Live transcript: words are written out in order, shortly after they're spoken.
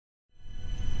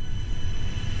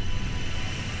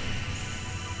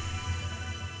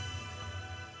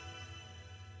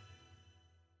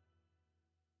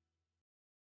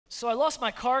So I lost my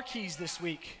car keys this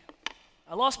week.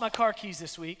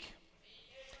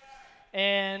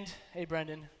 And, hey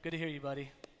Brendan, good to hear you,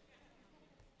 buddy.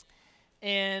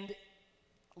 And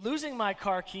losing my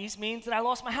car keys means that I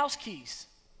lost my house keys.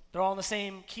 They're all in the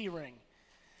same key ring.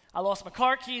 I lost my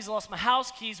car keys, I lost my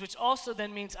house keys, which also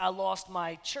then means I lost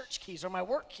my church keys or my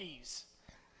work keys.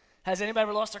 Has anybody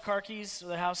ever lost their car keys or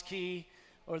their house key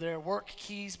or their work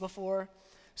keys before?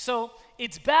 So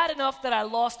it's bad enough that I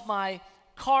lost my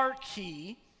car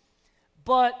key,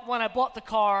 but when I bought the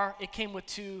car, it came with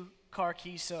 2 car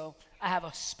keys, so I have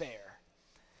a spare.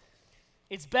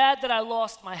 It's bad that I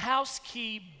lost my house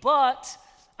key, but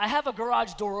I have a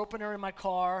garage door opener in my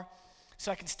car,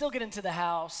 so I can still get into the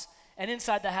house, and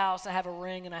inside the house, I have a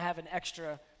ring and I have an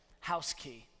extra house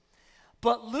key.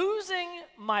 But losing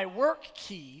my work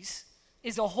keys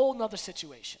is a whole nother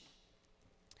situation.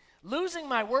 Losing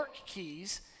my work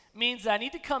keys means that I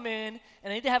need to come in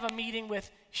and I need to have a meeting with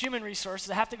human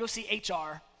resources. I have to go see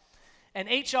HR. And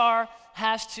HR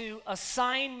has to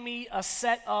assign me a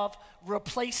set of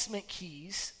replacement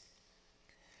keys.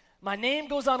 My name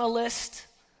goes on a list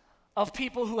of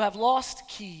people who have lost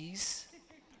keys.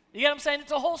 You get what I'm saying?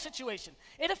 It's a whole situation.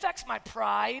 It affects my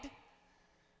pride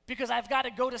because I've got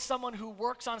to go to someone who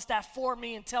works on staff for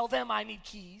me and tell them I need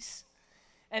keys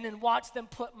and then watch them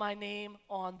put my name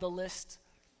on the list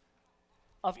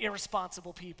of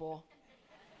irresponsible people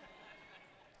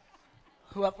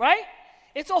who have, right?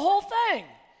 It's a whole thing.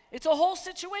 It's a whole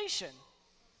situation.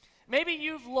 Maybe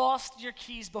you've lost your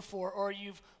keys before or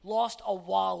you've lost a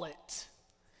wallet.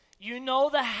 You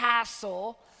know the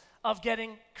hassle of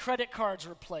getting credit cards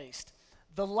replaced,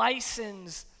 the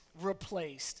license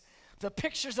replaced, the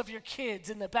pictures of your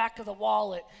kids in the back of the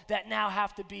wallet that now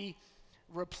have to be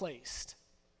replaced.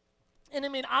 And I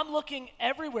mean, I'm looking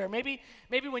everywhere. Maybe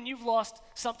when you've lost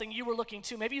something you were looking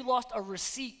to, maybe you lost a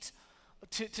receipt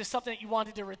to something that you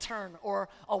wanted to return or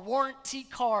a warranty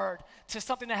card to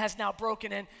something that has now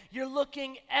broken, and you're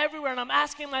looking everywhere, and I'm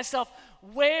asking myself,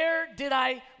 where did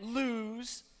I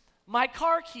lose my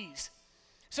car keys?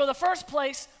 So the first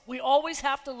place we always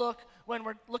have to look when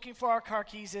we're looking for our car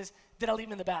keys is, did I leave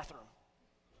them in the bathroom?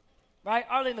 Right?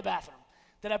 Are they in the bathroom?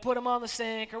 Did I put them on the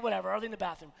sink or whatever? Are they in the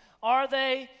bathroom? Are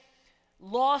they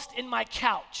lost in my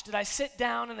couch? Did I sit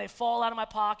down and they fall out of my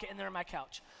pocket and they're in my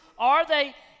couch? Are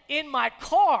they in my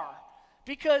car?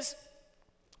 Because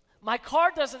my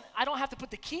car I don't have to put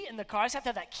the key in the car. I just have to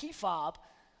have that key fob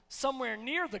somewhere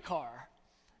near the car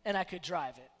and I could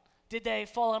drive it. Did they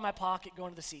fall out of my pocket, go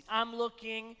into the seat? I'm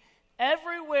looking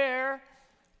everywhere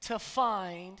to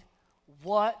find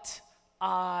what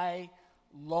I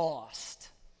lost.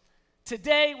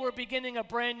 Today we're beginning a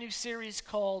brand new series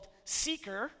called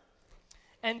Seeker.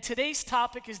 And today's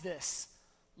topic is this: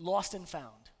 lost and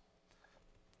found.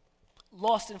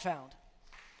 Lost and found.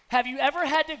 Have you ever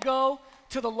had to go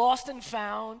to the lost and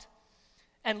found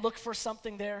and look for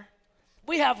something there?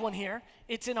 We have one here.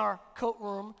 It's in our coat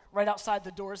room right outside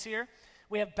the doors here.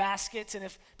 We have baskets, and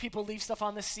if people leave stuff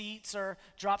on the seats or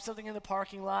drop something in the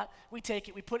parking lot, we take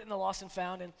it, we put it in the lost and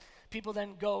found, and people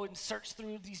then go and search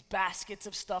through these baskets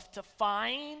of stuff to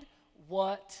find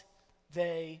what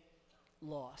they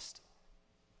lost.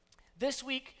 This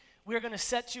week, we're going to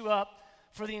set you up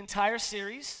for the entire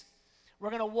series.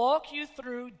 We're going to walk you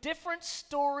through different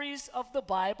stories of the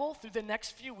Bible through the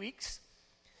next few weeks,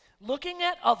 looking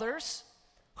at others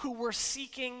who were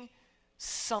seeking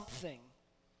something.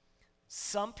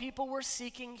 Some people were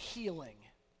seeking healing.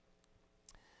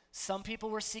 Some people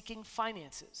were seeking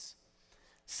finances.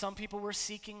 Some people were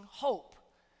seeking hope.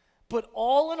 But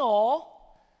all in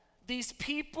all, these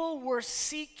people were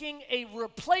seeking a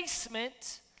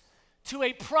replacement to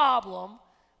a problem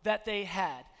that they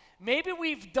had. Maybe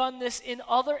we've done this in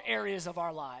other areas of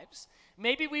our lives.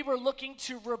 Maybe we were looking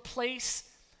to replace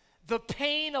the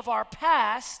pain of our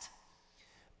past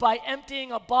by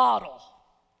emptying a bottle.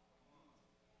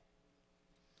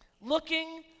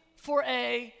 Looking for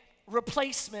a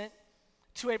replacement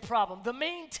to a problem. The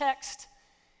main text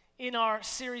in our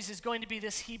series is going to be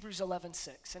this Hebrews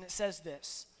 11:6, and it says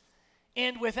this: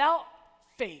 "And without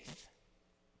faith,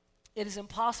 it is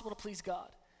impossible to please God,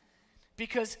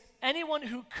 because anyone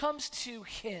who comes to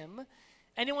him,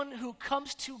 anyone who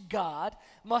comes to God,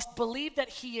 must believe that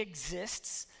he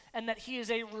exists and that he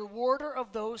is a rewarder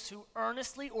of those who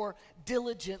earnestly or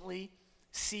diligently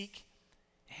seek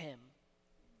him."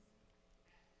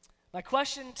 My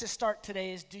question to start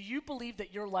today is, do you believe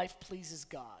that your life pleases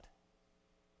God?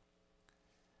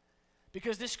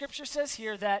 Because this scripture says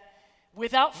here that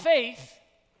without faith,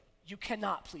 you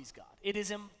cannot please God. It is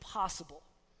impossible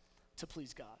to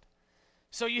please God.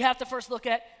 So you have to first look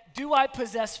at, do I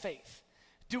possess faith?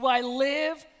 Do I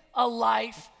live a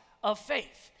life of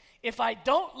faith. If I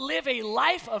don't live a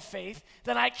life of faith,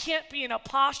 then I can't be in a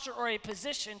posture or a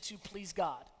position to please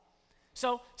God.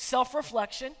 So,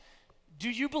 self-reflection, do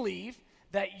you believe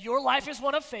that your life is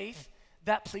one of faith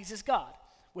that pleases God?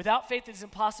 Without faith, it is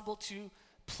impossible to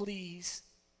please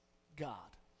God.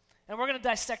 And we're going to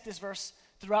dissect this verse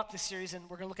throughout this series, and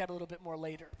we're going to look at it a little bit more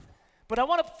later. But I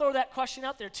want to throw that question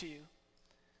out there to you.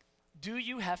 Do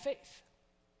you have faith?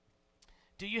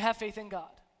 Do you have faith in God?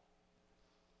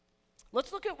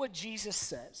 Let's look at what Jesus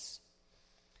says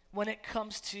when it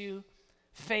comes to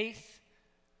faith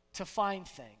to find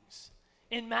things.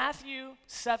 In Matthew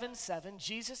 7:7,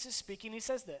 Jesus is speaking. He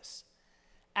says this,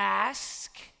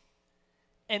 "Ask,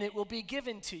 and it will be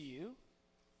given to you.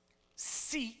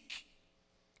 Seek,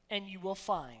 and you will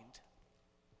find."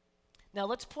 Now,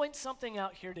 let's point something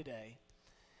out here today,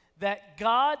 that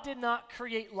God did not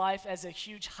create life as a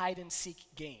huge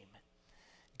hide-and-seek game.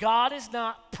 God is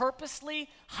not purposely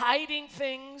hiding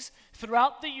things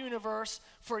throughout the universe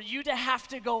for you to have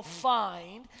to go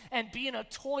find and be in a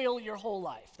toil your whole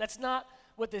life. That's not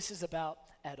what this is about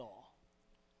at all.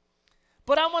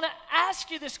 But I want to ask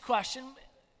you this question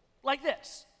like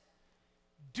this.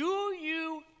 Do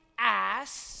you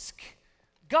ask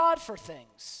God for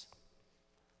things?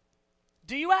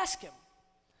 Do you ask him?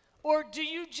 Or do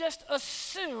you just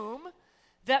assume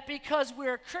that because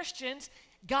we're Christians,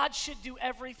 God should do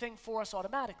everything for us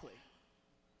automatically?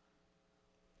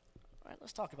 All right,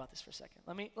 let's talk about this for a second.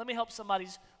 Let me help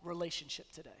somebody's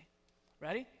relationship today.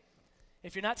 Ready?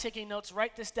 If you're not taking notes,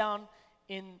 write this down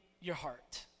in your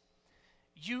heart.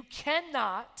 You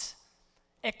cannot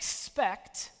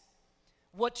expect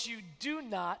what you do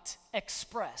not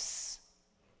express.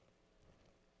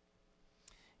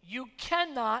 You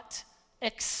cannot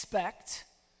expect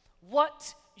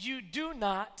what you do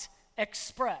not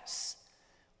express.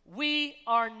 We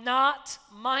are not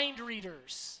mind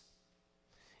readers.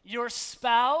 Your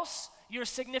spouse, your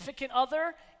significant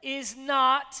other, is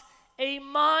not a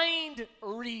mind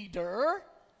reader.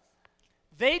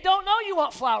 They don't know you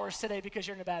want flowers today because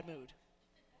you're in a bad mood.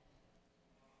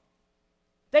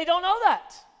 They don't know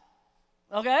that,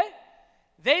 okay?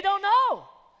 They don't know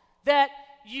that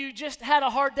you just had a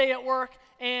hard day at work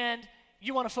and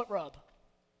you want a foot rub.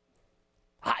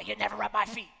 You never rub my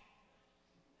feet.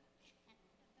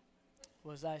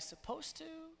 Was I supposed to?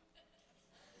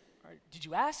 Or did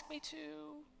you ask me to?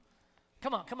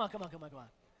 Come on.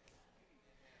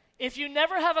 If you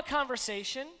never have a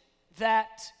conversation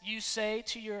that you say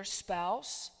to your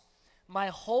spouse, my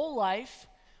whole life,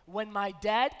 when my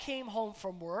dad came home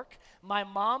from work, my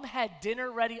mom had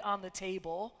dinner ready on the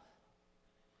table.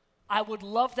 I would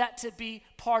love that to be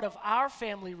part of our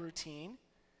family routine.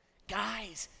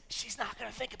 Guys, she's not going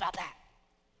to think about that.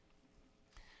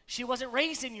 She wasn't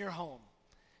raised in your home.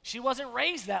 She wasn't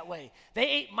raised that way. They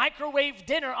ate microwave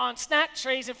dinner on snack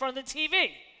trays in front of the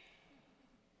TV.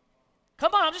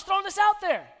 Come on, I'm just throwing this out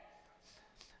there.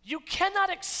 You cannot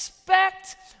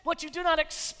expect what you do not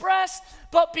express,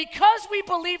 but because we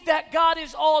believe that God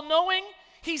is all-knowing,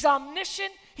 he's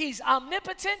omniscient, he's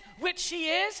omnipotent, which he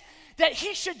is, that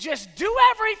he should just do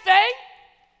everything,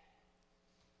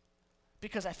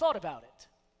 because I thought about it.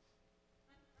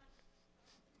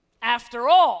 After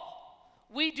all,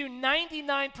 we do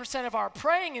 99% of our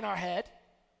praying in our head.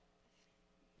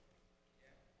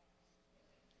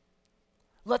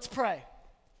 Let's pray.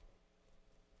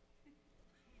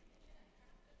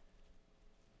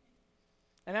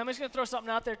 And I'm just going to throw something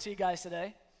out there to you guys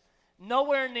today.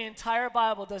 Nowhere in the entire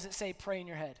Bible does it say pray in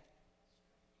your head.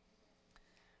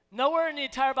 Nowhere in the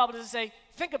entire Bible does it say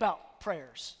think about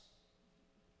prayers.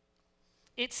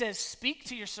 It says speak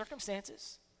to your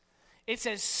circumstances. It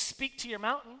says speak to your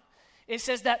mountain. It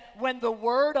says that when the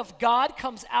word of God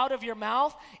comes out of your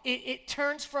mouth, it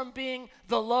turns from being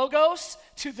the logos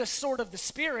to the sword of the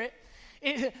Spirit.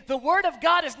 The word of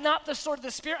God is not the sword of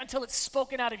the Spirit until it's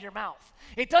spoken out of your mouth.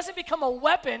 It doesn't become a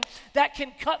weapon that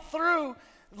can cut through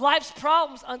life's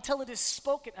problems until it is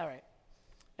spoken. All right.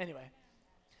 Anyway.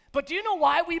 But do you know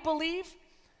why we believe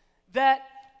that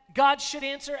God should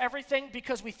answer everything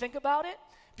because we think about it?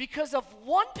 Because of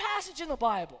one passage in the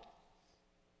Bible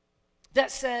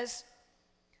that says,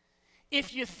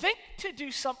 if you think to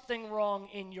do something wrong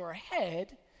in your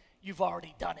head, you've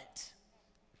already done it.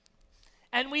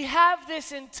 And we have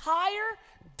this entire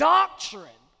doctrine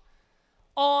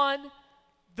on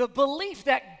the belief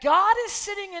that God is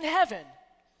sitting in heaven,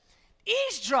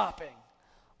 eavesdropping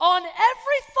on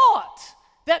every thought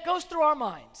that goes through our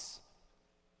minds.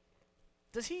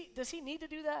 Does he need to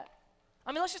do that?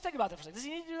 I mean, let's just think about that for a second. Does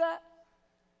he need to do that?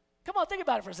 Come on, think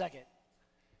about it for a second.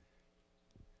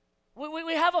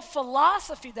 We have a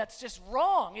philosophy that's just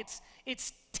wrong.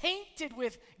 It's tainted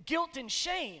with guilt and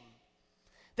shame.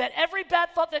 That every bad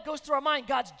thought that goes through our mind,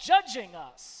 God's judging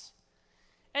us.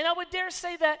 And I would dare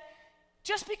say that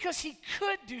just because he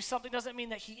could do something doesn't mean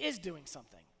that he is doing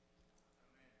something.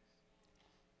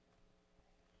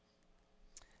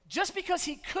 Just because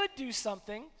he could do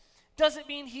something doesn't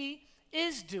mean he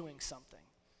is doing something.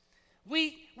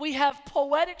 We have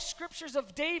poetic scriptures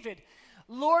of David.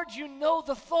 Lord, you know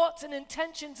the thoughts and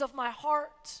intentions of my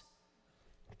heart.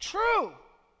 True.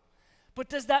 But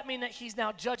does that mean that he's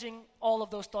now judging all of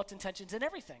those thoughts, intentions, and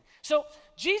everything? So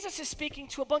Jesus is speaking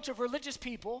to a bunch of religious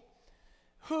people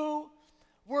who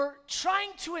were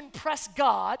trying to impress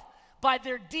God by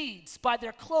their deeds, by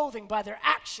their clothing, by their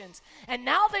actions. And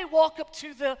now they walk up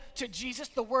to Jesus,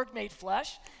 the Word made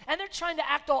flesh, and they're trying to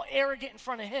act all arrogant in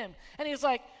front of him. And he's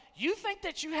like, you think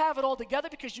that you have it all together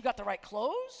because you got the right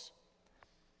clothes?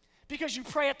 Because you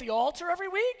pray at the altar every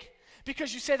week?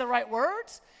 Because you say the right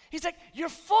words? He's like, you're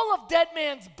full of dead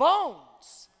man's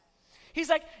bones. He's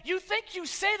like, you think you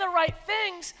say the right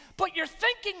things, but you're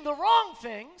thinking the wrong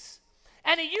things.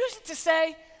 And he used it to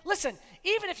say, listen,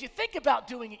 even if you think about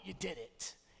doing it, you did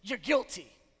it. You're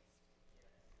guilty.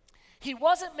 He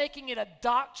wasn't making it a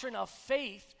doctrine of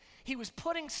faith. He was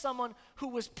putting someone who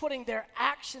was putting their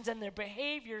actions and their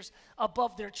behaviors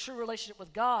above their true relationship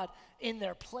with God in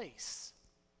their place.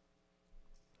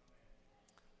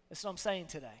 That's what I'm saying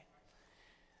today.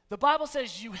 The Bible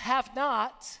says you have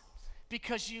not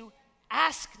because you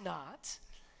ask not.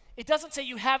 It doesn't say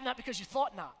you have not because you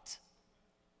thought not.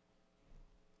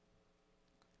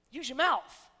 Use your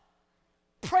mouth.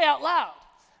 Pray out loud.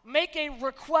 Make a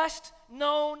request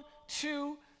known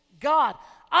to God.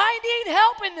 I need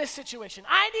help in this situation.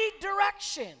 I need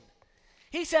direction.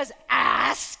 He says,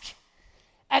 ask,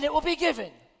 and it will be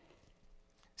given.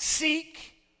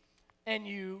 Seek, and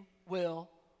you will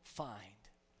find.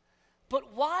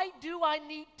 But why do I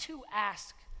need to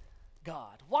ask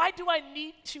God? Why do I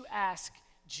need to ask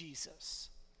Jesus?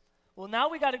 Well, now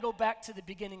we got to go back to the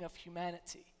beginning of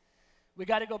humanity. We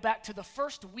got to go back to the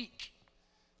first week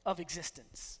of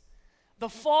existence. The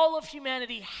fall of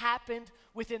humanity happened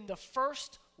within the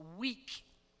first week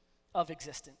of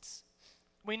existence.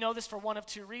 We know this for one of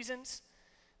two reasons.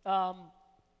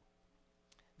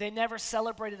 They never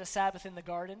celebrated a Sabbath in the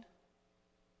garden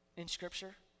in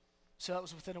Scripture, so that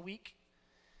was within a week.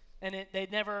 And they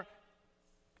never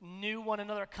knew one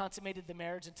another, consummated the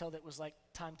marriage until it was like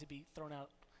time to be thrown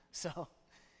out. So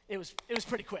it was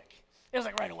pretty quick. It was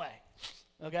like right away,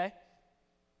 okay?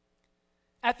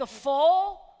 At the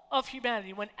fall of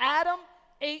humanity, when Adam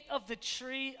ate of the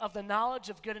tree of the knowledge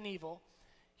of good and evil,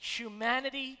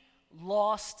 humanity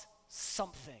lost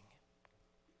something.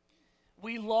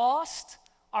 We lost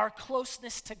our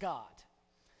closeness to God.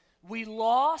 We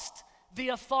lost the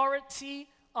authority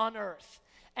on earth.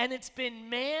 And it's been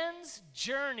man's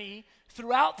journey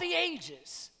throughout the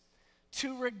ages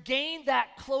to regain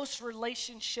that close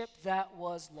relationship that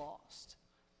was lost.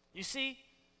 You see,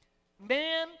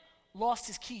 man lost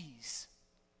his keys.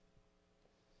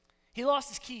 He lost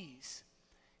his keys.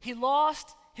 He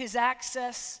lost his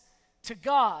access to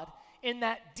God in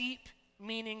that deep,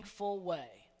 meaningful way.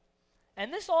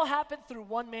 And this all happened through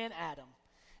one man, Adam.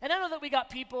 And I know that we got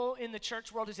people in the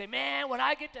church world who say, man, when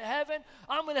I get to heaven,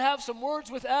 I'm going to have some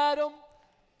words with Adam.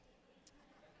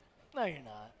 No, you're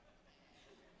not.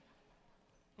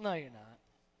 No, you're not.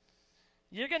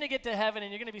 You're going to get to heaven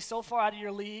and you're going to be so far out of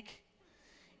your league.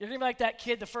 You're going to be like that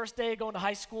kid the first day going to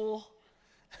high school.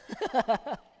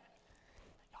 Oh,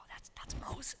 that's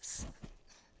Moses.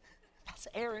 That's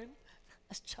Aaron.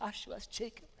 That's Joshua. That's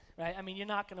Jacob. Right? I mean, you're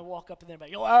not going to walk up in there and be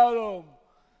like, yo, Adam.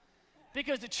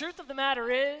 Because the truth of the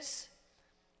matter is,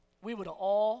 we would have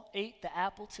all ate the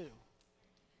apple too.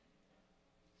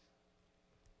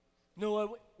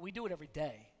 No, we do it every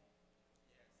day.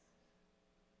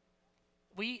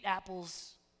 We eat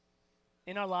apples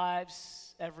in our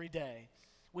lives every day.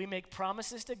 We make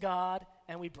promises to God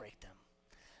and we break them.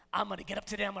 I'm going to get up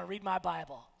today, I'm going to read my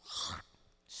Bible.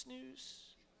 Snooze.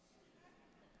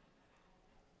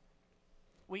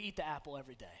 We eat the apple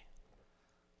every day.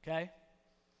 Okay?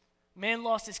 Man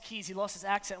lost his keys. He lost his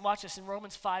accent. Watch this in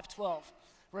Romans 5:12.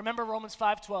 Remember Romans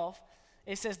 5:12.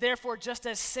 It says, therefore, just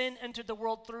as sin entered the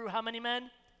world through how many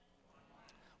men?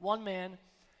 One man.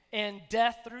 And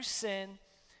death through sin.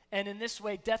 And in this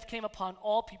way, death came upon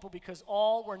all people because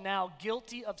all were now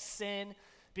guilty of sin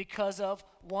because of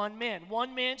one man.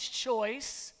 One man's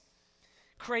choice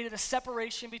created a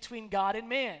separation between God and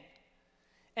man.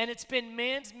 And it's been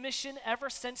man's mission ever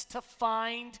since to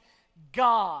find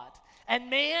God. And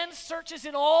man searches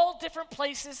in all different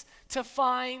places to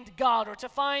find God or to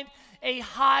find a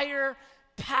higher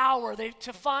power,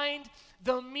 to find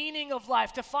the meaning of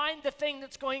life, to find the thing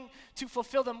that's going to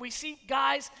fulfill them. We see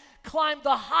guys climb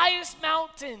the highest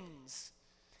mountains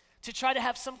to try to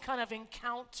have some kind of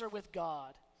encounter with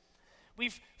God.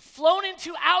 We've flown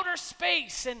into outer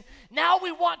space, and now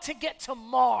we want to get to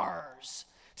Mars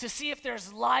to see if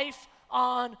there's life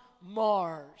on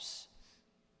Mars.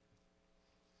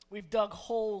 We've dug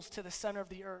holes to the center of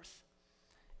the earth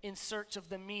in search of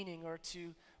the meaning or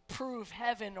to prove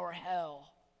heaven or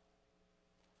hell.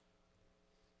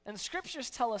 And the scriptures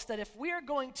tell us that if we are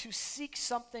going to seek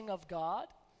something of God,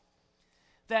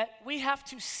 that we have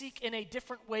to seek in a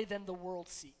different way than the world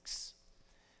seeks.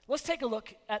 Let's take a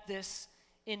look at this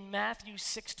in Matthew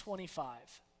 6:25.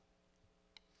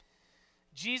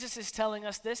 Jesus is telling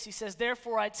us this. He says,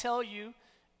 "Therefore I tell you,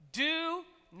 do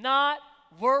not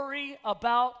worry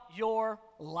about your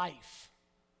life."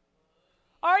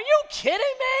 Are you kidding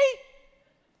me?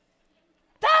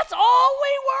 That's all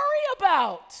we worry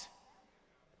about.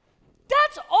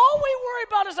 That's all we worry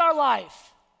about is our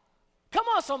life. Come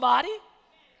on, somebody.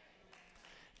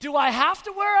 Do I have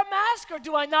to wear a mask or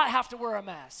do I not have to wear a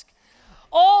mask?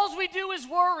 All we do is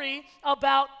worry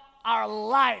about our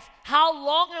life. How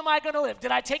long am I going to live?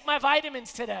 Did I take my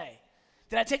vitamins today?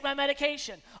 Did I take my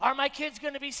medication? Are my kids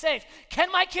going to be safe?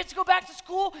 Can my kids go back to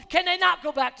school? Can they not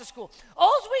go back to school?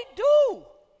 All we do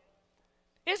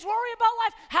is worry about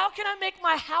life. How can I make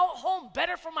my home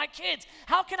better for my kids?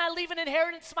 How can I leave an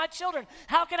inheritance to my children?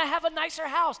 How can I have a nicer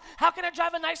house? How can I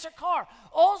drive a nicer car?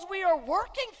 All we are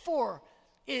working for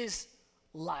is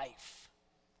life.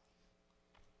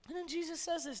 And then Jesus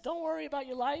says this, don't worry about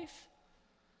your life.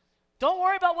 Don't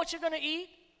worry about what you're going to eat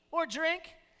or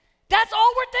drink. That's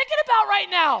all we're thinking about right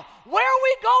now. Where are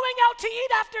we going out to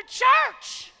eat after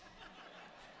church?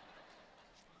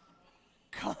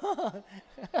 Come on.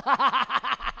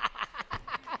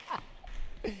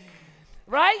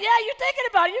 Right? Yeah, you're thinking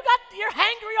about it. You're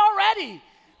hangry already.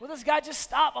 Will this guy just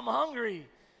stop? I'm hungry.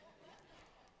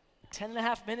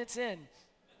 10.5 minutes in.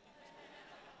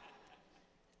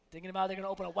 Thinking about they're going to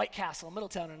open a White Castle in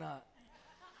Middletown or not.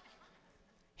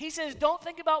 He says, don't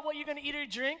think about what you're going to eat or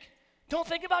drink. Don't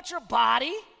think about your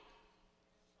body.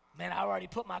 Man, I already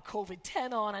put my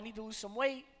COVID-10 on. I need to lose some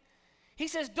weight. He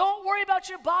says, don't worry about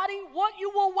your body, what you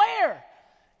will wear.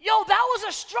 Yo, that was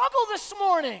a struggle this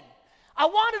morning. I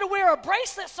wanted to wear a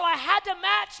bracelet, so I had to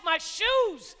match my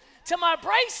shoes to my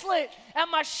bracelet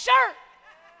and my shirt.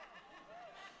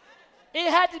 It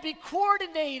had to be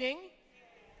coordinating.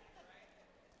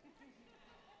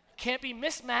 Can't be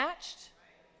mismatched.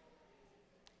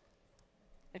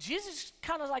 And Jesus is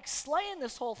kind of like slaying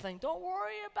this whole thing. Don't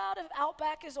worry about if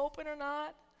Outback is open or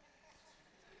not.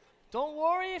 Don't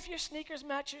worry if your sneakers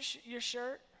match your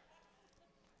shirt.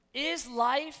 Is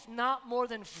life not more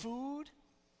than food,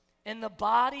 and the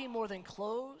body more than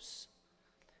clothes?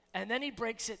 And then he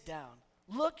breaks it down.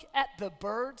 Look at the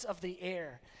birds of the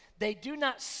air. They do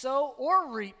not sow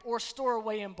or reap or store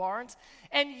away in barns,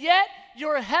 and yet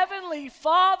your heavenly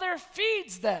Father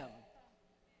feeds them.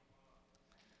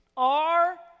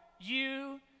 Are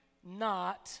you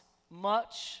not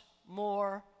much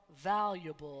more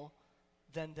valuable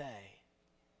than they?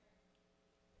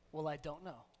 Well, I don't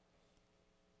know.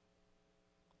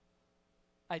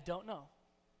 I don't know.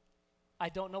 I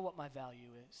don't know what my value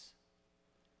is.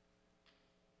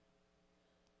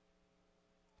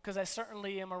 Because I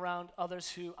certainly am around others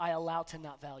who I allow to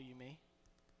not value me.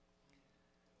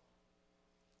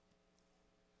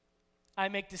 I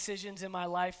make decisions in my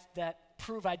life that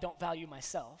prove I don't value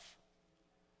myself.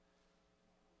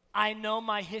 I know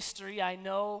my history. I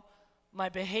know my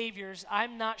behaviors.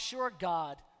 I'm not sure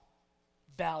God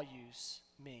values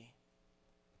me.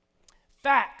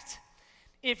 Fact,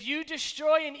 if you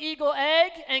destroy an eagle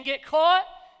egg and get caught,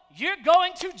 you're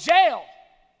going to jail.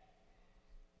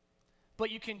 But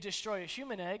you can destroy a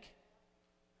human egg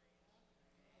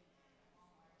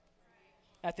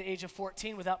at the age of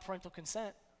 14 without parental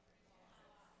consent.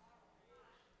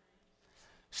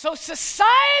 So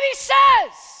society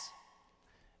says,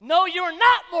 no, you're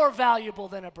not more valuable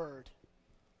than a bird.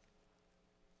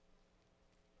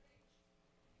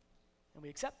 And we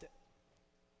accept it.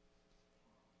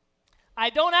 I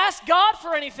don't ask God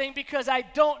for anything because I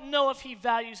don't know if he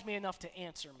values me enough to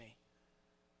answer me.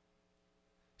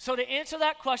 So to answer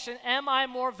that question, am I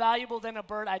more valuable than a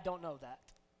bird? I don't know that.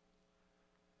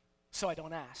 So I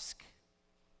don't ask.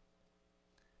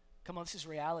 Come on, this is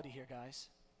reality here, guys.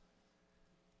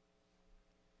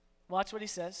 Watch what he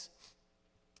says.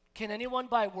 Can anyone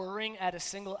by worrying add a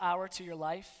single hour to your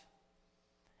life?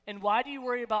 And why do you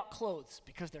worry about clothes?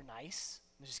 Because they're nice?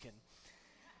 I'm just kidding.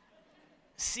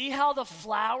 See how the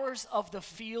flowers of the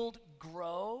field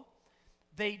grow?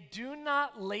 They do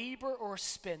not labor or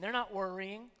spin. They're not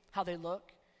worrying how they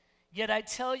look. Yet I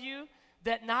tell you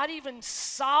that not even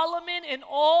Solomon in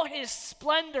all his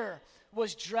splendor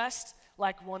was dressed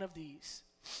like one of these.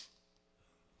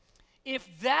 If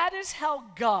that is how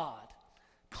God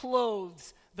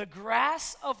clothes the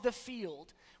grass of the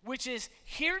field, which is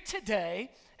here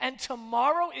today and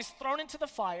tomorrow is thrown into the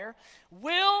fire,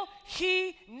 will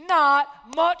he not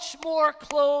much more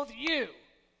clothe you?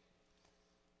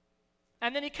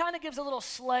 And then he kind of gives a little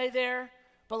slay there,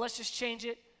 but let's just change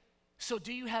it. So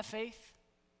do you have faith?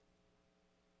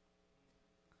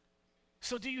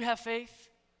 So do you have faith?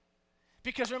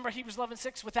 Because remember Hebrews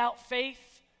 11:6, without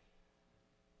faith,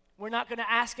 we're not going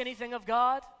to ask anything of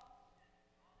God.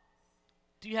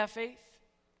 Do you have faith?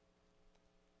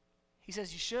 He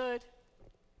says you should.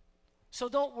 So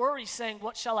don't worry saying,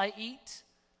 what shall I eat?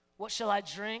 What shall I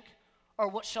drink? Or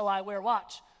what shall I wear?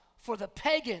 Watch. For the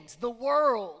pagans, the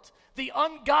world, the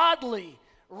ungodly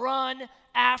run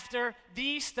after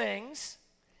these things.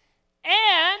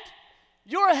 And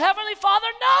your heavenly Father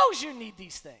knows you need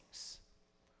these things.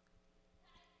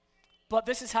 But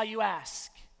this is how you ask.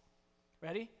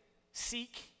 Ready?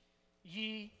 Seek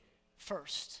ye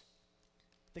first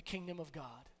the kingdom of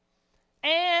God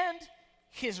and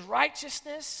his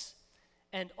righteousness,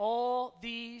 and all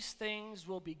these things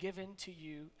will be given to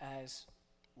you as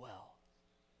well.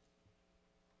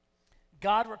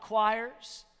 God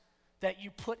requires that you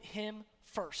put him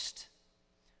first.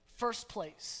 First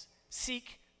place.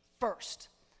 Seek first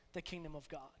the kingdom of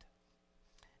God.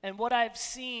 And what I've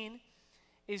seen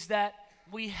is that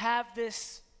we have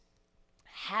this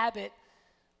habit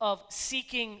of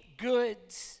seeking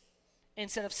goods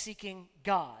instead of seeking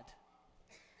God.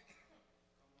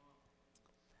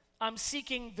 I'm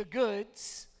seeking the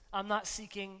goods, I'm not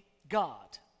seeking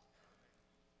God.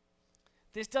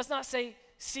 This does not say,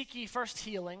 seek ye first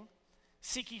healing,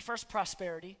 seek ye first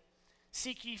prosperity,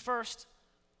 seek ye first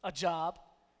a job.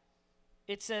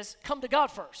 It says, come to God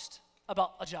first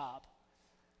about a job.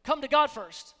 Come to God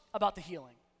first about the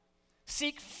healing.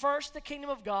 Seek first the kingdom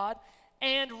of God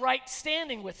and right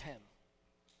standing with him.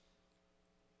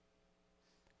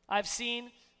 I've seen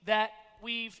that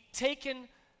we've taken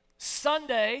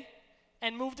Sunday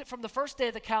and moved it from the first day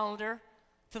of the calendar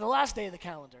to the last day of the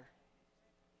calendar.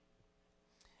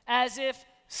 As if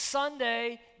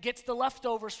Sunday gets the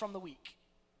leftovers from the week.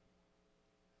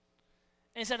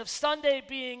 Instead of Sunday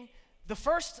being the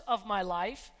first of my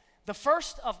life, the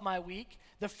first of my week,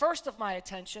 the first of my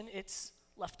attention, it's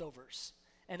leftovers.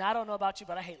 And I don't know about you,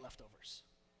 but I hate leftovers.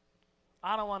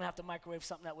 I don't want to have to microwave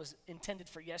something that was intended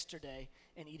for yesterday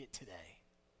and eat it today.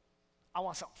 I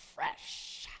want something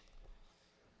fresh.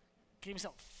 Give me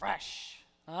something fresh,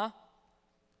 huh?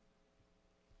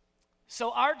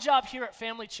 So our job here at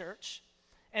Family Church,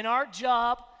 and our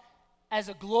job as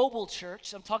a global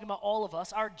church, I'm talking about all of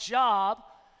us, our job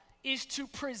is to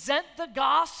present the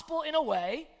gospel in a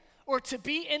way, or to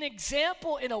be an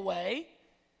example in a way,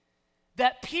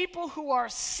 that people who are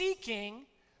seeking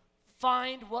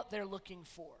find what they're looking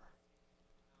for.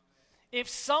 If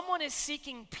someone is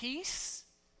seeking peace,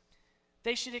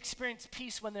 they should experience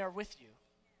peace when they're with you.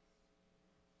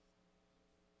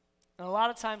 And a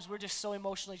lot of times we're just so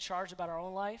emotionally charged about our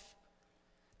own life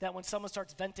that when someone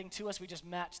starts venting to us, we just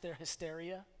match their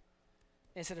hysteria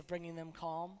instead of bringing them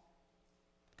calm.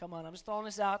 Come on, I'm just throwing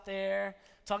this out there,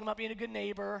 talking about being a good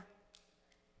neighbor.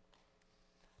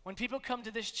 When people come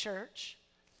to this church,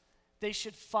 they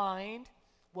should find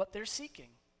what they're seeking.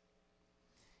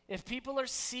 If people are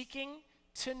seeking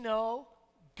to know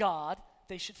God,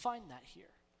 they should find that here.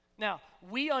 Now,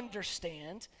 we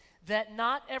understand that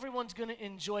not everyone's going to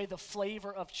enjoy the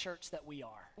flavor of church that we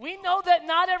are. We know that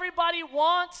not everybody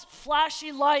wants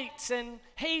flashy lights and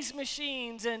haze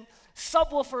machines and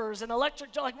subwoofers and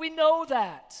electric, like we know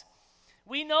that.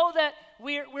 We know that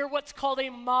we're what's called a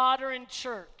modern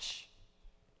church.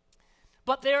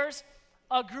 But there's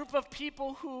a group of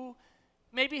people who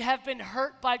maybe have been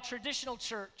hurt by traditional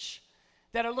church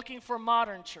that are looking for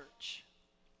modern church.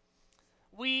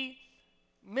 We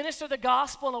minister the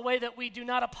gospel in a way that we do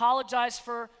not apologize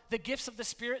for the gifts of the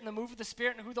Spirit and the move of the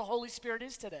Spirit and who the Holy Spirit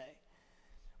is today.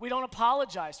 We don't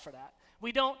apologize for that.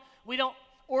 We don't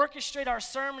orchestrate our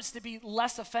sermons to be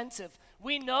less offensive.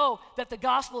 We know that the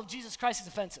gospel of Jesus Christ is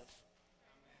offensive.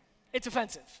 It's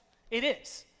offensive. It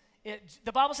is.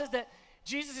 The Bible says that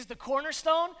Jesus is the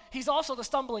cornerstone. He's also the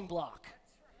stumbling block.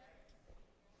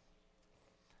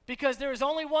 Because there is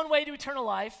only one way to eternal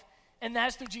life, and that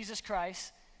is through Jesus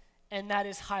Christ, and that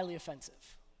is highly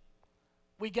offensive.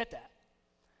 We get that.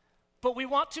 But we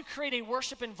want to create a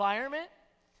worship environment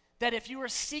that if you are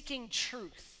seeking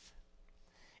truth,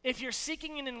 if you're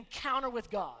seeking an encounter with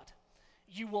God,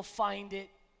 you will find it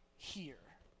here.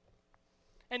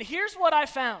 And here's what I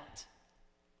found.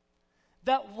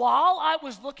 That while I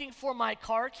was looking for my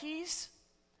car keys,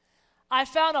 I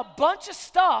found a bunch of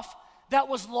stuff that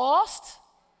was lost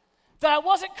that I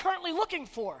wasn't currently looking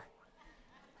for.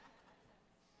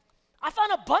 I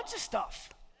found a bunch of stuff,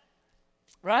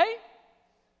 right?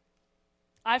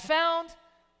 I found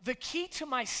the key to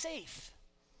my safe.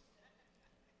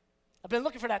 I've been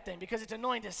looking for that thing because it's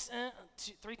annoying to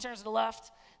 3 turns to the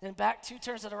left, then back 2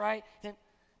 turns to the right, then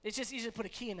it's just easy to put a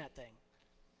key in that thing.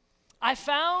 I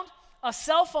found a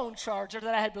cell phone charger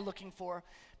that I had been looking for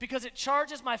because it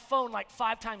charges my phone like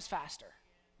 5 times faster.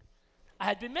 I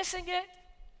had been missing it,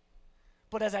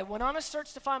 but as I went on a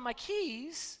search to find my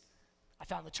keys, I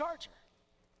found the charger.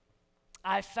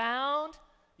 I found,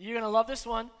 you're going to love this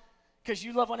one because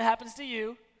you love when it happens to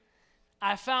you,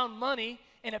 I found money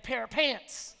in a pair of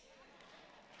pants.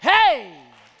 Hey!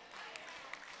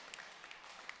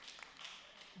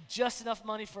 Just enough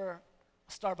money for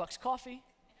a Starbucks coffee.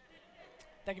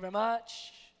 Thank you very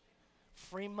much.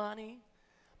 Free money.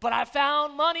 But I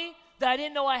found money that I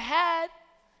didn't know I had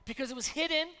because it was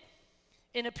hidden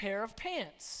in a pair of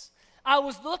pants. I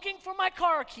was looking for my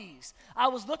car keys. I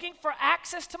was looking for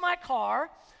access to my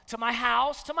car, to my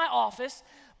house, to my office.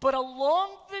 But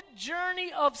along the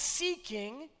journey of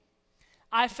seeking,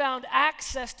 I found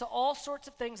access to all sorts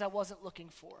of things I wasn't looking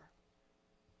for.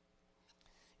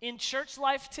 In church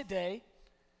life today,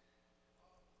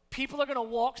 people are going to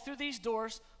walk through these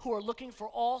doors who are looking for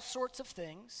all sorts of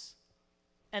things,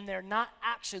 and they're not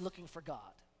actually looking for God.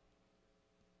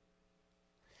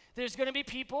 There's going to be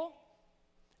people,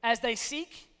 as they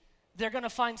seek, they're going to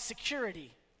find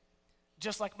security,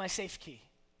 just like my safe key.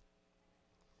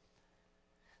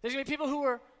 There's going to be people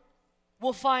who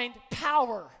will find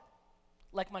power,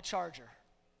 like my charger.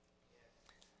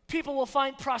 People will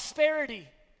find prosperity,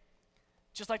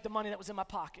 just like the money that was in my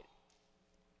pocket.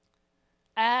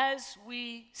 As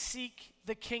we seek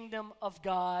the kingdom of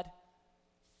God,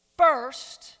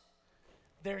 first,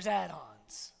 there's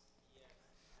add-ons.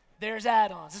 There's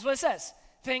add-ons. This is what it says.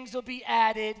 Things will be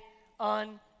added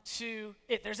unto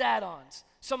it. There's add-ons.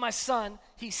 So my son,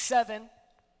 he's 7.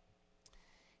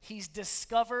 He's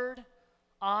discovered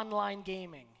online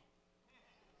gaming.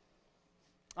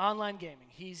 Online gaming.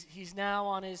 He's now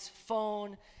on his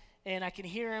phone, and I can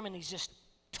hear him, and he's just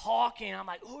talking. I'm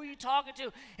like, who are you talking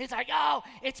to? He's like, oh,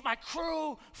 it's my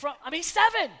crew from, he's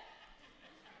 7.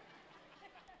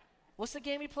 What's the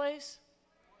game he plays?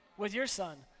 With your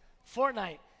son?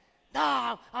 Fortnite.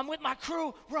 Nah, I'm with my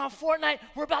crew. We're on Fortnite.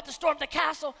 We're about to storm the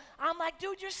castle. I'm like,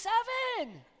 dude, you're 7.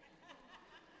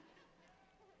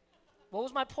 What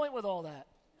was my point with all that?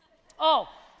 Oh,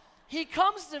 he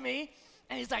comes to me,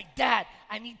 and he's like, Dad,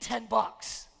 I need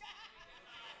 $10.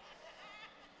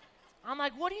 I'm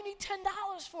like, what do you need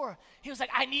 $10 for? He was like,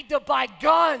 I need to buy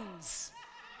guns.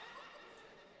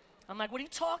 I'm like, what are you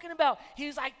talking about? He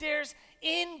was like, there's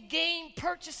in-game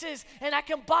purchases, and I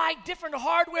can buy different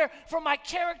hardware for my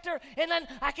character, and then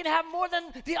I can have more than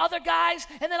the other guys,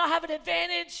 and then I'll have an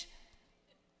advantage.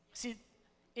 See,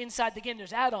 inside the game,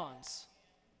 there's add-ons.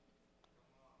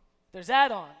 There's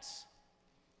add-ons.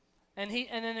 And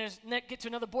then get to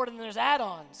another board, and then there's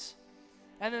add-ons.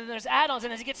 And then there's add-ons,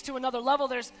 and as he gets to another level,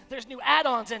 there's new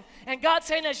add-ons. And God's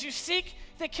saying as you seek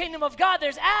the kingdom of God,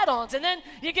 there's add-ons. And then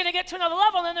you're going to get to another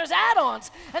level, and then there's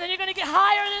add-ons. And then you're going to get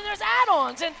higher, and then there's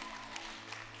add-ons. And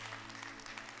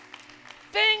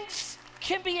things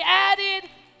can be added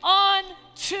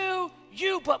onto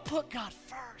you, but put God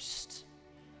first.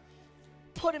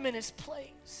 Put him in his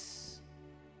place.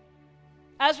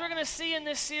 As we're going to see in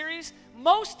this series,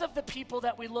 most of the people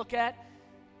that we look at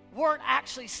weren't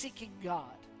actually seeking God.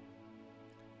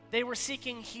 They were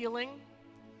seeking healing.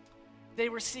 They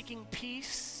were seeking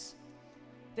peace.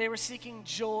 They were seeking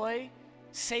joy,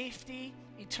 safety,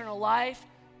 eternal life,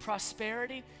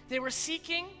 prosperity. They were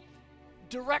seeking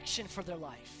direction for their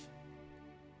life.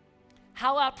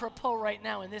 How apropos right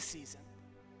now in this season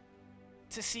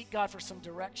to seek God for some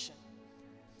direction.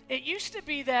 It used to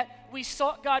be that we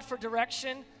sought God for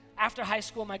direction. After high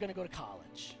school, am I going to go to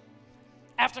college?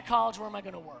 After college, where am I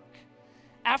going to work?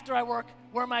 After I work,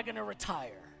 where am I going to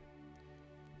retire?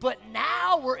 But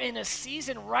now we're in a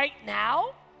season right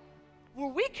now where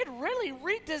we could really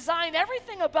redesign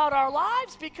everything about our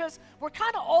lives because we're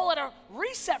kind of all at a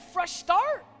reset, fresh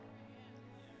start.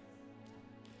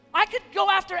 I could go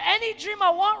after any dream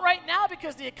I want right now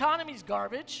because the economy's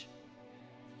garbage.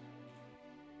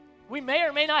 We may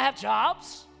or may not have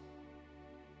jobs.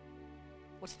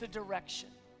 What's the direction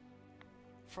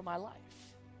for my life?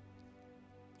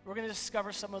 We're going to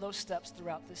discover some of those steps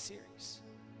throughout this series.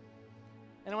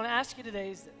 And I want to ask you today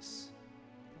is this: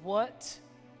 what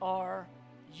are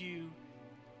you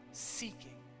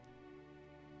seeking?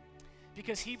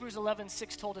 Because Hebrews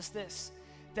 11:6 told us this,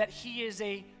 that he is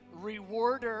a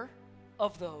rewarder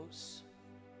of those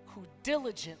who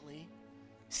diligently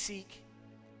seek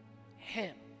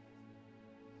him.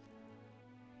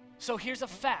 So here's a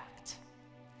fact.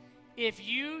 If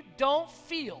you don't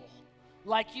feel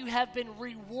like you have been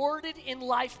rewarded in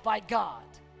life by God,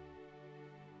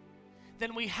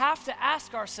 then we have to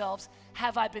ask ourselves,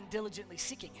 have I been diligently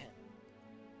seeking him?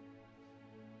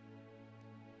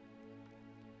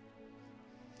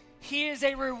 He is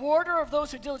a rewarder of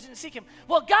those who diligently seek him.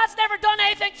 Well, God's never done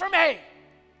anything for me.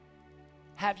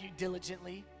 Have you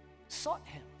diligently sought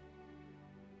him?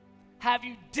 Have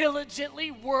you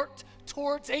diligently worked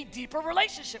towards a deeper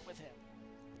relationship with him?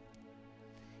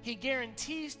 He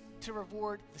guarantees to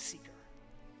reward the seeker.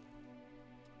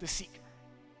 The seeker.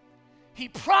 He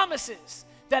promises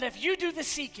that if you do the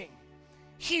seeking,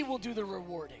 he will do the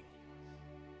rewarding.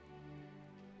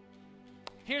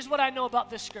 Here's what I know about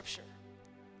this scripture.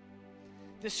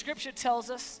 The scripture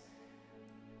tells us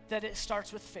that it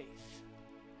starts with faith.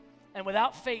 And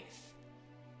without faith,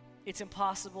 it's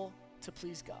impossible to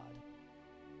please God.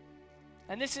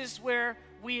 And this is where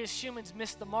we as humans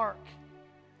miss the mark,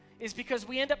 is because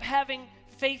we end up having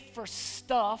faith for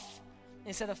stuff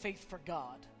instead of faith for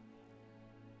God.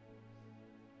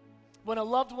 When a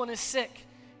loved one is sick,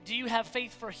 do you have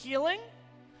faith for healing,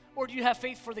 or do you have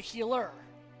faith for the healer?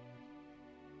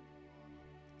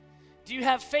 Do you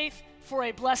have faith for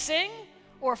a blessing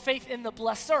or faith in the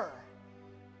blesser?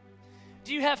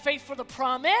 Do you have faith for the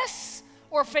promise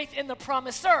or faith in the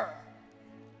promiser?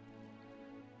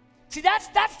 See,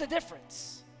 that's the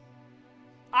difference.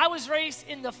 I was raised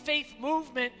in the faith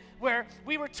movement where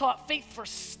we were taught faith for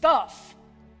stuff.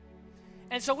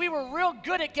 And so we were real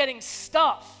good at getting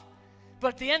stuff.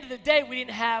 But at the end of the day, we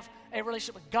didn't have a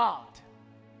relationship with God.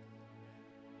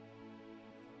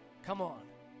 Come on.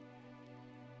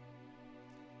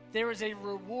 There is a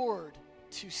reward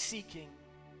to seeking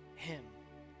him.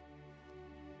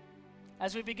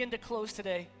 As we begin to close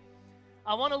today,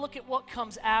 I want to look at what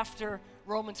comes after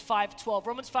Romans 5:12.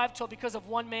 Romans 5:12, because of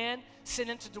one man,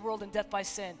 sin entered the world and death by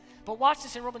sin. But watch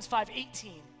this in Romans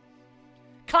 5:18.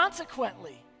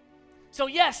 Consequently, so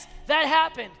yes, that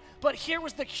happened, but here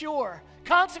was the cure.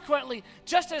 Consequently,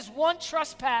 just as one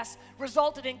trespass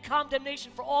resulted in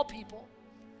condemnation for all people,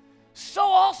 so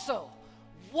also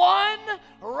one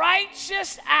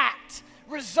righteous act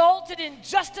resulted in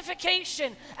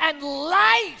justification and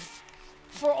life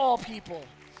for all people.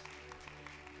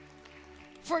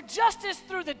 For just as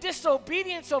through the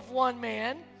disobedience of one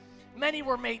man, many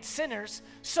were made sinners,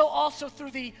 so also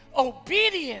through the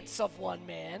obedience of one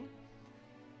man,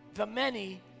 the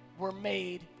many were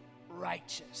made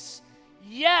righteous.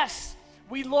 Yes,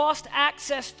 we lost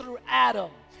access through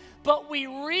Adam, but we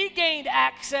regained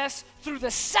access through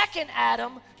the second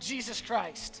Adam, Jesus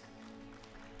Christ.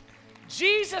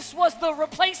 Jesus was the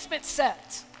replacement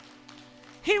set.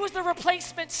 He was the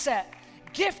replacement set,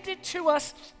 gifted to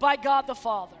us by God the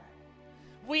Father.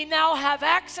 We now have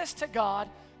access to God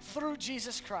through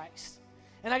Jesus Christ.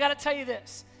 And I got to tell you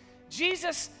this,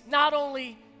 Jesus not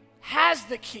only has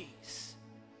the keys,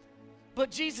 but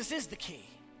Jesus is the key.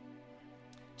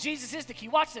 Jesus is the key.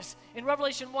 Watch this. In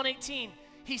Revelation 1:18,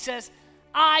 he says,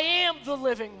 I am the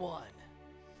living one.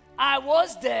 I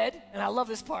was dead, and I love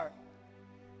this part,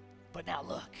 but now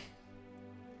look.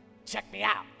 Check me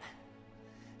out.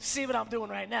 See what I'm doing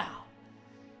right now.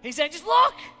 He said, just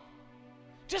look.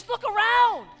 Just look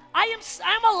around.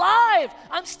 I'm alive.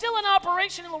 I'm still in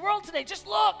operation in the world today. Just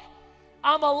look.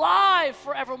 I'm alive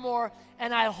forevermore,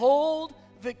 and I hold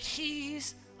the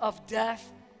keys of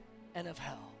death and of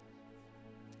hell.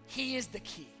 He is the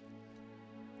key.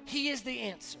 He is the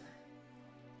answer.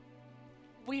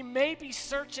 We may be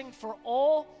searching for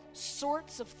all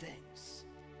sorts of things,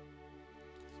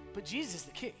 but Jesus is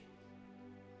the key.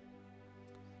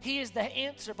 He is the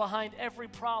answer behind every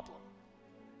problem.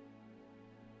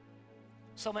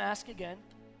 So I'm going to ask again,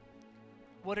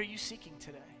 what are you seeking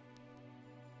today?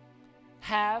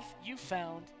 Have you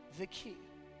found the key?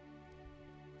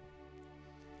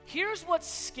 Here's what's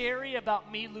scary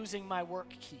about me losing my work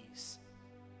keys.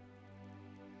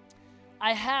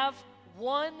 I have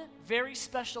one very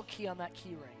special key on that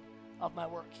key ring of my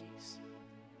work keys.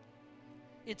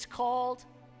 It's called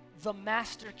the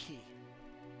master key.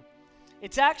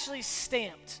 It's actually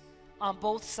stamped on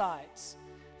both sides.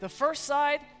 The first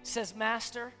side says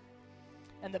master,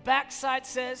 and the back side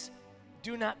says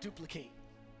do not duplicate.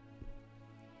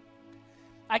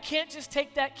 I can't just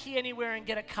take that key anywhere and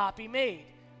get a copy made.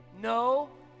 No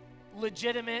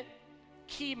legitimate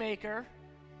key maker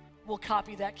will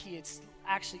copy that key. It's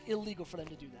actually illegal for them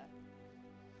to do that.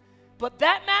 But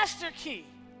that master key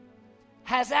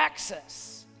has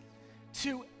access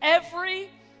to every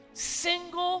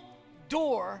single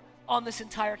door on this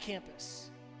entire campus.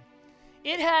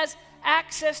 It has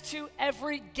access to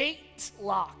every gate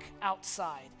lock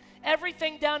outside,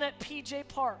 everything down at PJ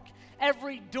Park,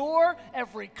 every door,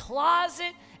 every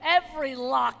closet, every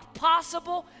lock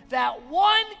possible. That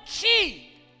one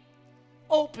key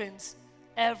opens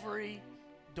every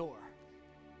door.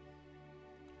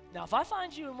 Now, if I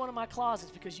find you in one of my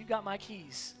closets because you got my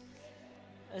keys,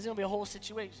 there's going to be a whole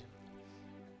situation.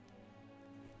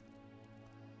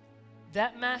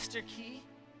 That master key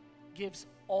gives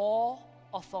all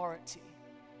authority,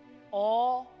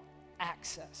 all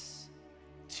access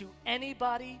to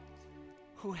anybody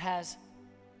who has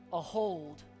a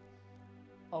hold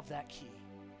of that key.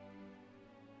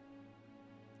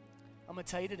 I'm going to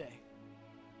tell you today,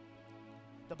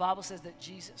 the Bible says that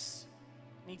Jesus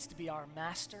needs to be our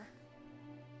master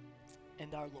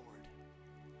and our Lord.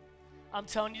 I'm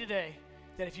telling you today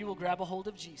that if you will grab a hold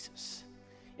of Jesus,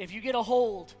 if you get a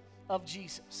hold of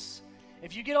Jesus,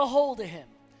 if you get a hold of him,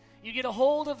 you get a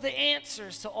hold of the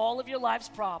answers to all of your life's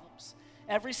problems,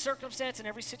 every circumstance and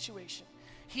every situation.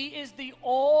 He is the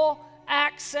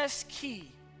all-access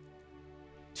key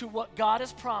to what God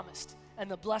has promised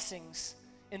and the blessings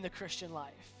in the Christian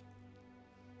life.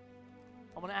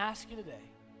 I want to ask you today,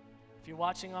 if you're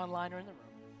watching online or in the room,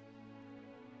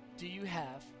 do you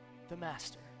have the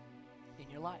master in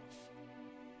your life?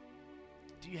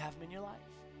 Do you have him in your life?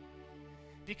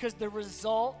 Because the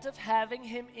result of having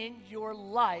him in your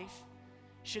life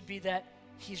should be that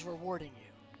he's rewarding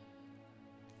you.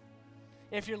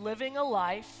 If you're living a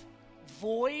life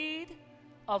void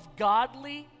of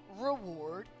godly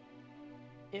reward,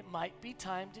 it might be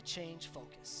time to change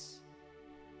focus.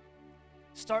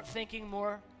 Start thinking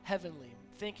more heavenly,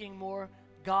 thinking more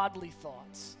godly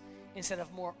thoughts instead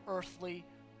of more earthly,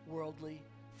 worldly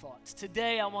thoughts.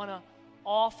 Today, I want to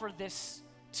offer this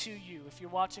to you. If you're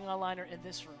watching online or in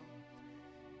this room,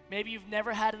 maybe you've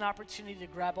never had an opportunity to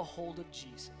grab a hold of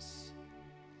Jesus.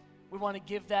 We want to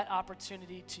give that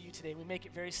opportunity to you today. We make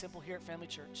it very simple here at Family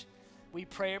Church. We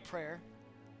pray a prayer,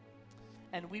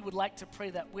 and we would like to pray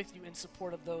that with you in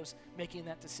support of those making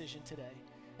that decision today.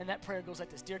 And that prayer goes like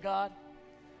this: Dear God,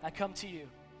 I come to you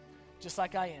just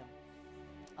like I am.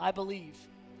 I believe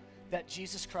that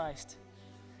Jesus Christ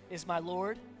is my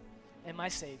Lord and my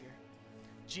Savior.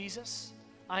 Jesus,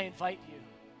 I invite you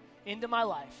into my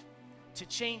life to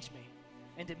change me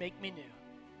and to make me new.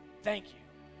 Thank you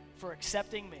for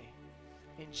accepting me.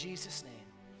 In Jesus'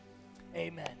 name,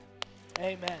 amen.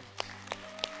 Amen.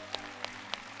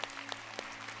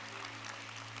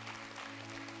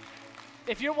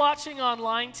 If you're watching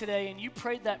online today and you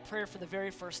prayed that prayer for the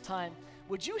very first time,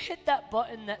 would you hit that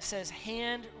button that says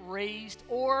hand raised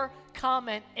or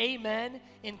comment amen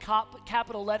in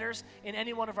capital letters in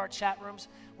any one of our chat rooms?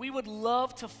 We would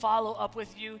love to follow up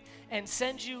with you and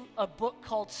send you a book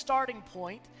called Starting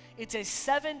Point. It's a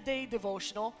 7-day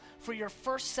devotional for your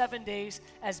first 7 days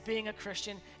as being a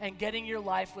Christian and getting your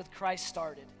life with Christ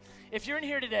started. If you're in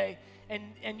here today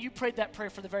and you prayed that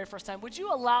prayer for the very first time, would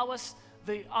you allow us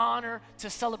the honor to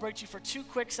celebrate you for 2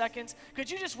 quick seconds? Could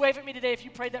you just wave at me today if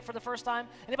you prayed that for the first time?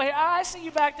 Anybody? I see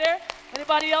you back there.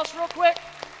 Anybody else real quick?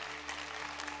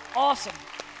 Awesome.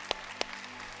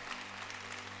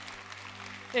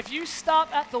 If you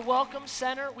stop at the Welcome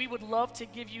Center, we would love to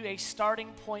give you a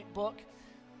Starting Point book.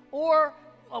 Or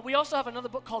we also have another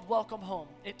book called Welcome Home.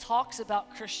 It talks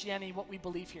about Christianity, what we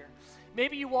believe here.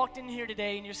 Maybe you walked in here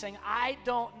today and you're saying, I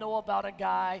don't know about a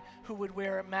guy who would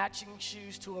wear matching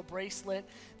shoes to a bracelet.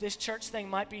 This church thing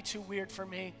might be too weird for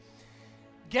me.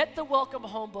 Get the Welcome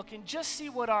Home book and just see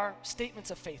what our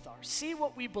statements of faith are. See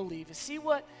what we believe. See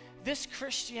what this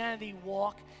Christianity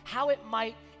walk, how it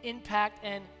might impact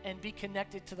and be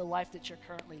connected to the life that you're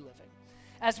currently living.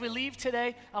 As we leave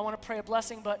today, I want to pray a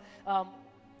blessing, but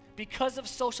because of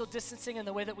social distancing and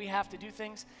the way that we have to do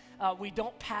things, we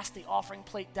don't pass the offering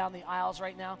plate down the aisles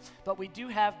right now, but we do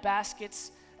have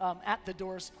baskets at the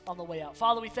doors on the way out.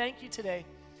 Father, we thank you today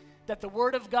that the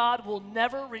Word of God will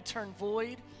never return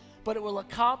void, but it will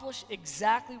accomplish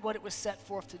exactly what it was set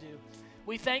forth to do.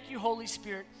 We thank you, Holy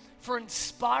Spirit, for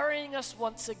inspiring us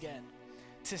once again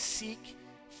to seek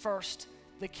first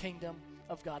the kingdom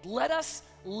of God. Let us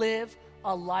live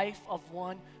a life of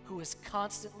one who is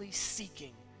constantly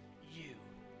seeking you,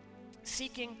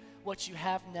 seeking what you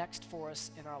have next for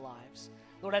us in our lives.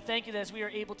 Lord, I thank you that as we are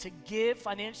able to give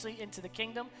financially into the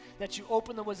kingdom, that you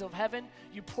open the windows of heaven,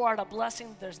 you pour out a blessing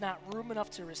that there's not room enough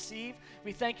to receive.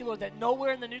 We thank you, Lord, that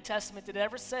nowhere in the New Testament did it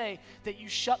ever say that you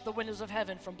shut the windows of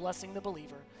heaven from blessing the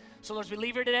believer. So, Lord, as we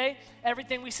leave here today,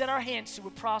 everything we set our hands to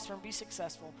would prosper and be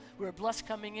successful. We are blessed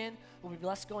coming in, we'll be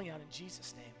blessed going out. In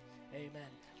Jesus' name, amen.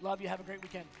 Love you. Have a great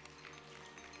weekend.